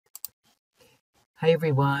Hi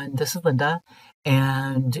everyone, this is Linda,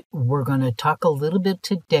 and we're going to talk a little bit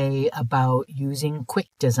today about using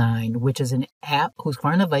QuickDesign, which is an app,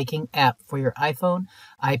 Husqvarna Viking app for your iPhone,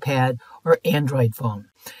 iPad, or Android phone.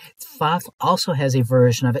 Pfaff also has a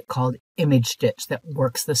version of it called ImageStitch that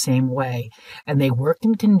works the same way, and they work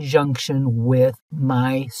in conjunction with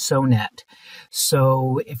mySewnet.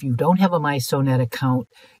 So if you don't have a mySewnet account,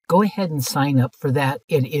 go ahead and sign up for that.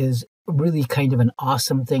 It is really kind of an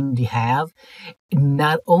awesome thing to have,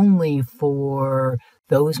 not only for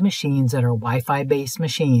those machines that are Wi-Fi based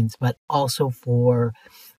machines, but also for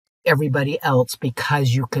everybody else,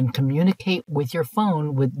 because you can communicate with your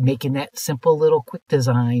phone with making that simple little quick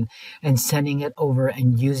design and sending it over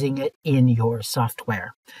and using it in your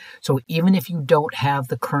software. So even if you don't have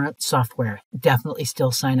the current software, definitely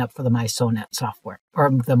still sign up for the mySewnet software or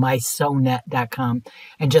the mySewnet.com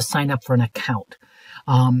and just sign up for an account.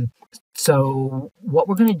 So what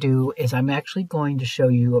we're going to do is I'm actually going to show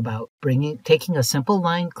you about taking a simple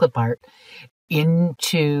line clip art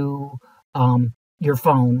into your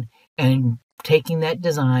phone and taking that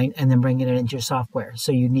design and then bringing it into your software.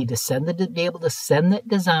 So you need to be able to send that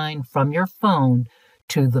design from your phone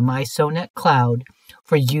to the mySewnet cloud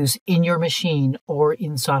for use in your machine or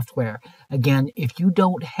in software. Again, if you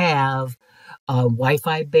don't have a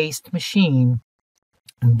Wi-Fi based machine,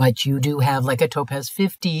 but you do have like a Topaz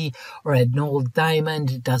 50 or an old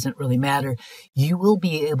Diamond, it doesn't really matter. You will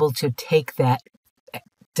be able to take that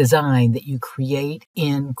design that you create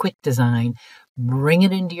in QuickDesign, bring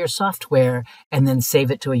it into your software, and then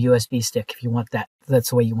save it to a USB stick if you want that.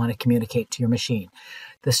 That's the way you want to communicate to your machine.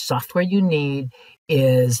 The software you need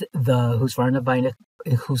is the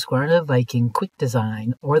Husqvarna Viking Quick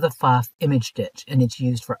Design or the Pfaff ImageStitch, and it's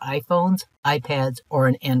used for iPhones, iPads, or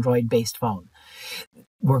an Android-based phone.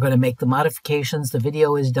 We're going to make the modifications. The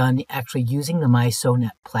video is done actually using the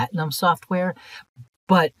mySewnet Platinum software,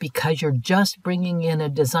 but because you're just bringing in a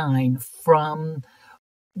design from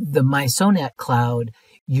the mySewnet cloud,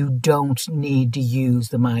 you don't need to use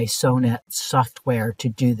the mySewnet software to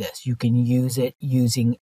do this. You can use it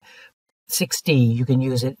using 6D, you can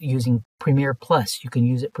use it using Premiere Plus, you can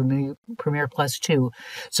use it Premiere Plus 2.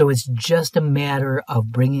 So it's just a matter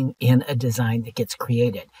of bringing in a design that gets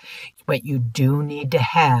created. But you do need to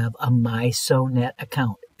have a mySewnet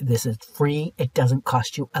account. This is free, it doesn't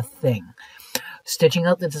cost you a thing. Stitching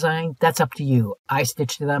out the design, that's up to you. I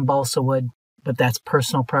stitched it on balsa wood, but that's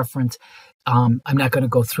personal preference. I'm not going to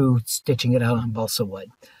go through stitching it out on balsa wood.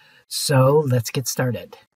 So let's get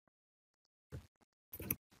started.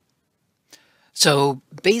 So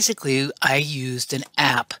basically, I used an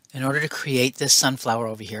app in order to create this sunflower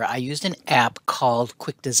over here. I used an app called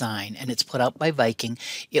QuickDesign, and it's put out by Viking.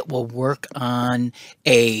 It will work on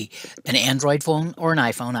an Android phone or an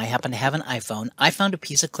iPhone. I happen to have an iPhone. I found a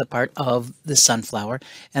piece of clip art of the sunflower,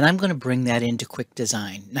 and I'm going to bring that into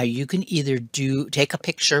QuickDesign. Now, you can either take a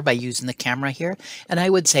picture by using the camera here, and I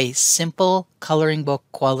would say simple coloring book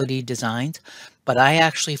quality designs, but I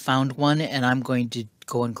actually found one, and I'm going to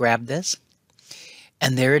go and grab this.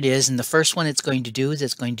 And there it is. And the first one it's going to do is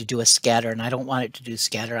it's going to do a scatter. And I don't want it to do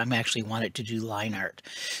scatter. I actually want it to do line art.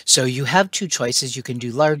 So you have two choices. You can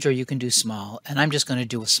do large or you can do small. And I'm just going to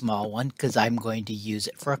do a small one because I'm going to use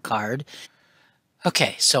it for a card.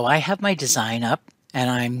 Okay, so I have my design up.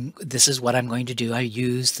 And this is what I'm going to do. I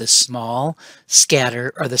use the small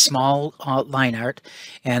scatter or the small line art.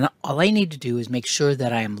 And all I need to do is make sure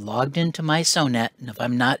that I am logged into mySewnet. And if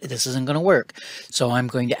I'm not, this isn't going to work. So I'm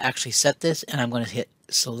going to actually set this and I'm going to hit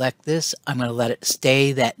select this. I'm going to let it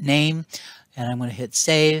stay that name and I'm going to hit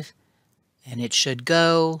save and it should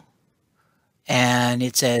go. And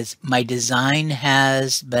it says my design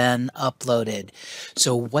has been uploaded.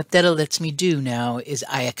 So what that lets me do now is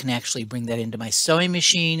I can actually bring that into my sewing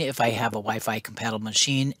machine if I have a Wi-Fi compatible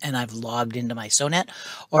machine and I've logged into mySewnet,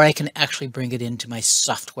 or I can actually bring it into my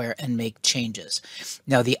software and make changes.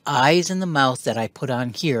 Now the eyes and the mouth that I put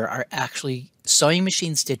on here are actually sewing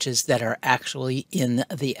machine stitches that are actually in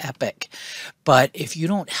the Epic. But if you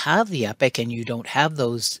don't have the Epic and you don't have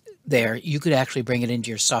those there, you could actually bring it into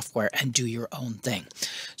your software and do your own thing.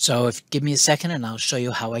 So give me a second and I'll show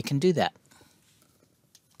you how I can do that.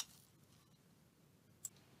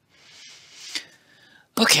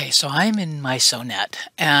 Okay, so I'm in mySewnet,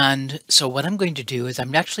 and so what I'm going to do is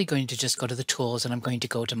I'm actually going to just go to the tools and I'm going to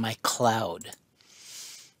go to my cloud.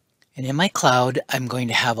 And in my cloud, I'm going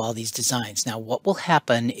to have all these designs. Now what will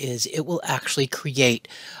happen is it will actually create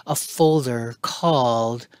a folder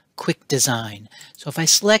called Quick Design. So if I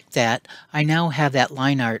select that, I now have that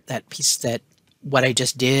line art, that piece, that what I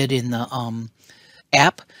just did in the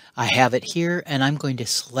app. I have it here, and I'm going to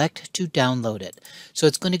select to download it. So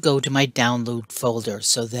it's going to go to my download folder,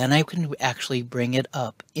 so then I can actually bring it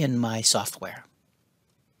up in my software.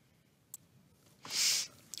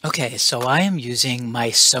 Okay, so I am using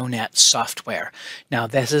mySewnet software. Now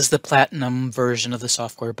this is the platinum version of the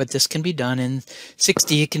software, but this can be done in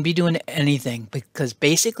 60. It can be doing anything, because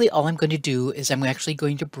basically all I'm going to do is I'm actually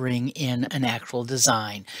going to bring in an actual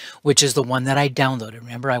design, which is the one that I downloaded.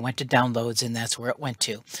 Remember, I went to downloads and that's where it went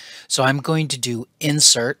to. So I'm going to do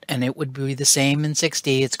insert, and it would be the same in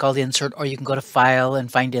 60. It's called insert, or you can go to file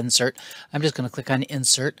and find insert. I'm just going to click on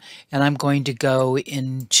insert, and I'm going to go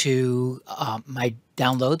into my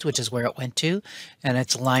downloads, which is where it went to, and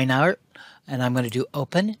it's line art, and I'm going to do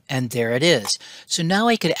open, and there it is. So now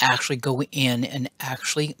I could actually go in and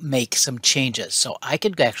actually make some changes. So I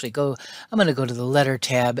could actually go, I'm going to go to the letter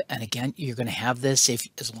tab, and again, you're going to have this if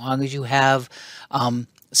as long as you have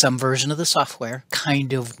some version of the software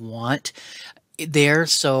kind of want there.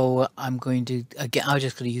 So I'm going to, again, I'm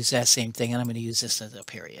just going to use that same thing, and I'm going to use this as a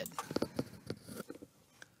period.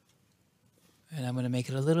 And I'm going to make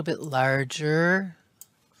it a little bit larger.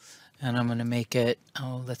 And I'm going to make it,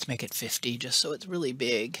 oh, let's make it 50 just so it's really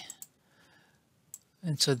big.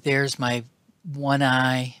 And so there's my one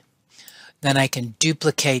eye. Then I can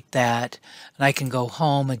duplicate that, and I can go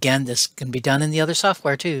home. Again, this can be done in the other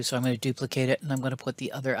software too. So I'm going to duplicate it, and I'm going to put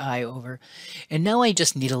the other eye over. And now I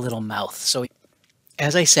just need a little mouth. So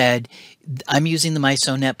as I said, I'm using the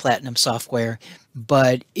mySewnet Platinum software,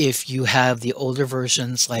 but if you have the older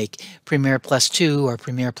versions like Premiere Plus 2 or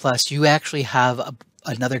Premiere Plus, you actually have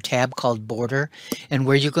another tab called border, and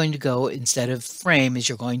where you're going to go instead of frame is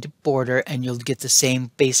you're going to border, and you'll get the same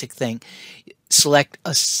basic thing. Select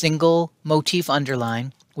a single motif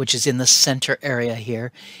underline, which is in the center area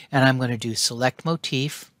here, and I'm going to do select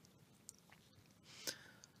motif,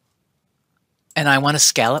 and I want a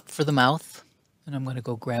scallop for the mouth, and I'm going to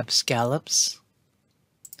go grab scallops,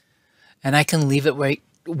 and I can leave it right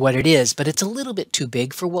what it is, but it's a little bit too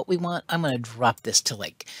big for what we want. I'm going to drop this to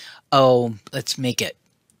like, oh, let's make it,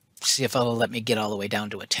 see if it'll let me get all the way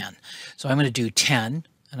down to a 10. So I'm going to do 10,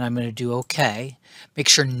 and I'm going to do OK. Make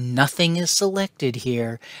sure nothing is selected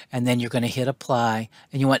here, and then you're going to hit apply,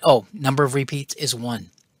 and you want, oh, number of repeats is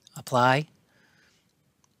 1. Apply.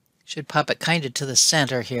 Should pop it kind of to the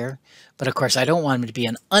center here, but of course I don't want it to be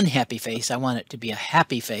an unhappy face. I want it to be a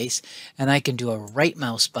happy face, and I can do a right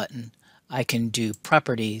mouse button. I can do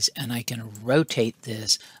properties, and I can rotate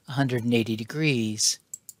this 180 degrees,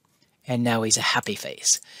 and now he's a happy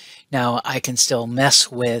face. Now I can still mess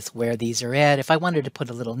with where these are at. If I wanted to put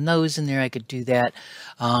a little nose in there, I could do that.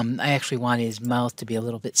 I actually want his mouth to be a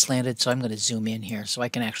little bit slanted, so I'm going to zoom in here so I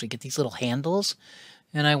can actually get these little handles,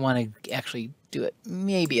 and I want to actually do it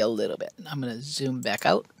maybe a little bit. I'm going to zoom back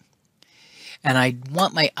out, and I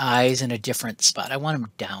want my eyes in a different spot. I want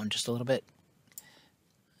them down just a little bit.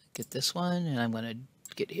 Get this one, and I'm going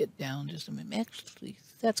to get it down just a minute. Actually,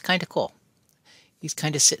 that's kind of cool. He's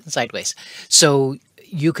kind of sitting sideways. So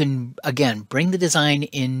you can, again, bring the design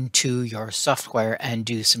into your software and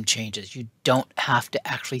do some changes. You don't have to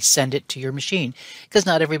actually send it to your machine, because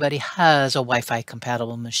not everybody has a Wi-Fi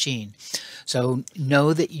compatible machine. So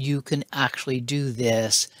know that you can actually do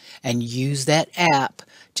this and use that app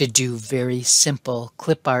to do very simple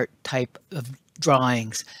clip art type of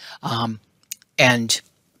drawings, and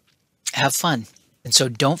have fun. And so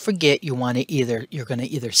don't forget, you want to you're going to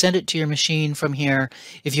either send it to your machine from here.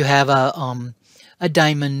 If you have a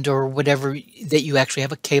diamond or whatever that you actually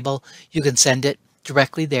have a cable, you can send it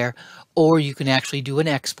directly there, or you can actually do an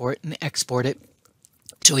export and export it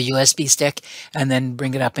to a USB stick and then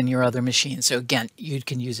bring it up in your other machine. So again, you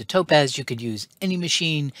can use a Topaz, you could use any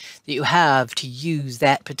machine that you have to use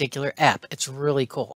that particular app. It's really cool.